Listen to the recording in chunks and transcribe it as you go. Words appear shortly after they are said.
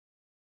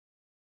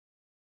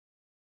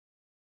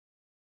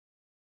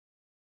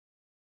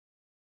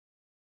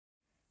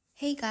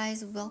Hey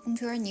guys, welcome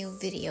to our new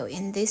video.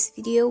 In this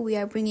video, we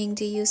are bringing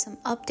to you some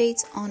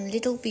updates on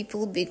Little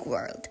People Big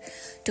World.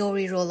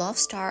 Tori Roloff,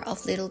 star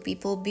of Little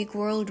People Big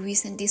World,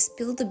 recently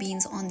spilled the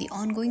beans on the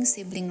ongoing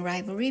sibling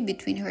rivalry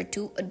between her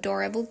two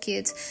adorable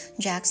kids,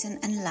 Jackson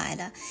and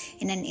Lila.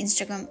 In an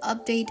Instagram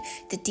update,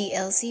 the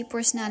TLC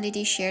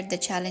personality shared the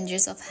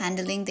challenges of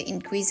handling the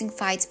increasing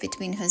fights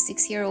between her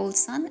 6-year-old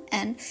son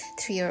and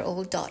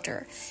 3-year-old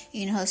daughter.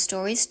 In her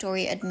stories,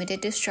 Tori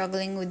admitted to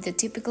struggling with the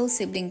typical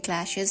sibling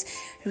clashes,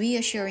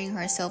 reassuring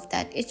herself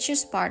that it's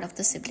just part of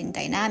the sibling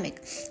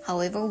dynamic.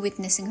 However,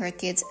 witnessing her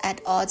kids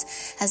at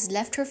odds has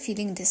left her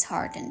feeling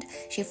disheartened.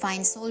 She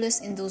finds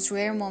solace in those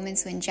rare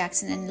moments when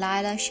Jackson and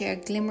Lila share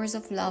glimmers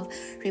of love,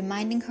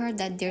 reminding her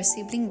that their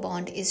sibling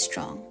bond is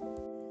strong.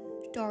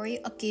 Tori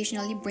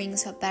occasionally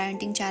brings her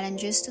parenting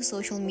challenges to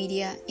social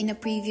media. In a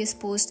previous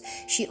post,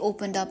 she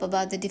opened up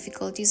about the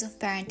difficulties of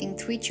parenting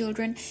 3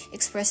 children,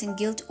 expressing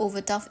guilt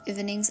over tough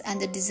evenings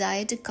and the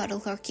desire to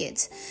cuddle her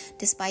kids.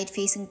 Despite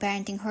facing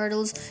parenting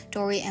hurdles,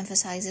 Tori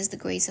emphasizes the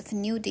grace of a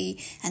new day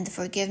and the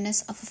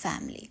forgiveness of a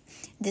family.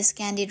 This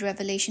candid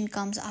revelation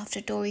comes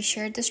after Tori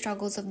shared the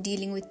struggles of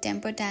dealing with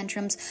temper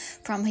tantrums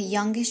from her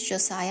youngest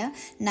Josiah.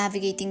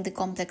 Navigating the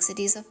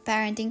complexities of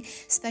parenting,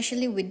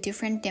 especially with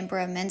different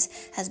temperaments,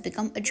 has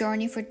become a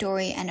journey for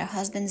Tori and her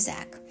husband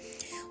Zach.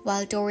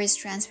 While Tori's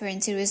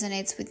transparency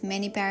resonates with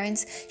many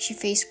parents, she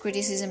faced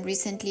criticism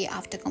recently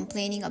after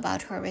complaining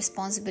about her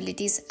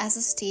responsibilities as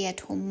a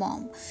stay-at-home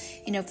mom.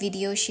 In a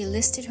video, she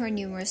listed her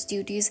numerous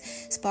duties,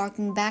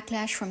 sparking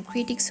backlash from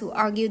critics who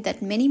argued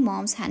that many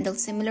moms handle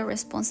similar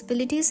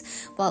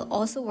responsibilities while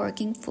also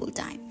working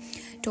full-time.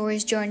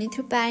 Tori's journey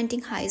through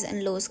parenting highs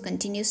and lows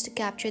continues to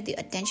capture the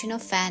attention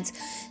of fans,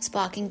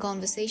 sparking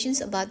conversations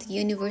about the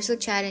universal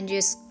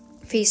challenges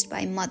faced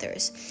by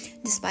mothers.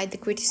 Despite the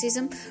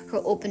criticism, her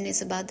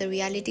openness about the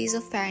realities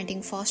of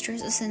parenting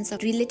fosters a sense of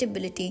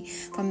relatability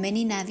for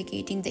many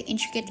navigating the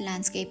intricate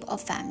landscape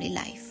of family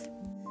life.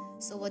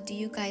 So what do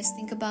you guys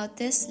think about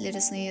this? Let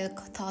us know your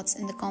thoughts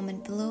in the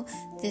comment below.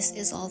 This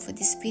is all for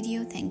this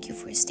video. Thank you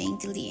for staying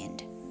till the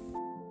end.